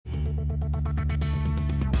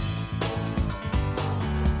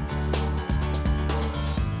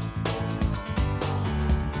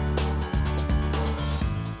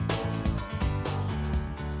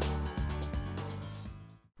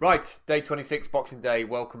Right, day 26, Boxing Day.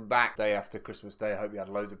 Welcome back. Day after Christmas Day. I hope you had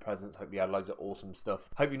loads of presents. Hope you had loads of awesome stuff.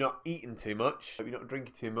 Hope you're not eating too much. Hope you're not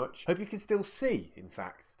drinking too much. Hope you can still see, in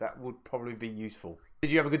fact. That would probably be useful. Did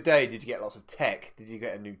you have a good day? Did you get lots of tech? Did you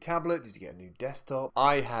get a new tablet? Did you get a new desktop?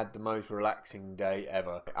 I had the most relaxing day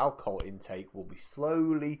ever. Alcohol intake will be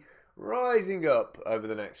slowly rising up over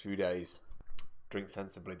the next few days. Drink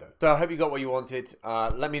sensibly though. So I hope you got what you wanted.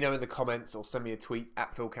 Let me know in the comments or send me a tweet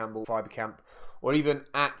at Phil Campbell Fibercamp or even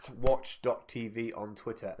at watch.tv on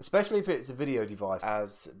Twitter. Especially if it's a video device.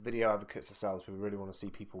 As video advocates ourselves, we really want to see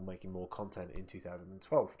people making more content in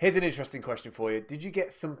 2012. Here's an interesting question for you. Did you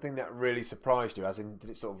get something that really surprised you? As in, did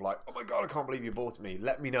it sort of like, oh my god, I can't believe you bought me.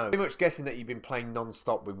 Let me know. Pretty much guessing that you've been playing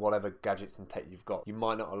non-stop with whatever gadgets and tech you've got. You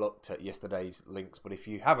might not have looked at yesterday's links, but if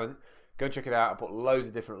you haven't, go check it out. I put loads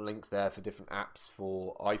of different links there for different apps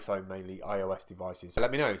for iPhone, mainly iOS devices. So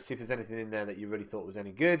let me know. See if there's anything in there that you really thought was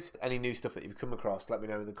any good. Any new stuff that you've come across, let me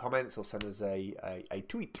know in the comments or send us a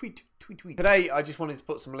tweet. Today, I just wanted to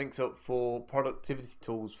put some links up for productivity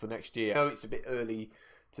tools for next year. I know it's a bit early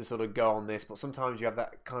to sort of go on this, but sometimes you have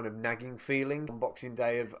that kind of nagging feeling on Boxing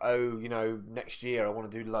Day of, oh, you know, next year I want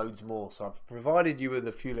to do loads more. So I've provided you with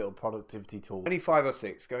a few little productivity tools. Only 5 or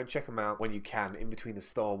 6. Go and check them out when you can, in between the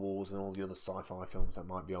Star Wars and all the other sci-fi films that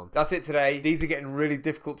might be on. That's it today. These are getting really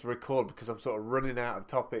difficult to record because I'm sort of running out of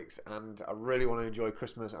topics and I really want to enjoy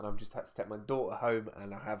Christmas, and I've just had to take my daughter home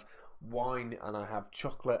and I have wine and I have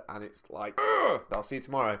chocolate and it's like, ugh! I'll see you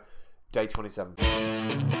tomorrow, day 27.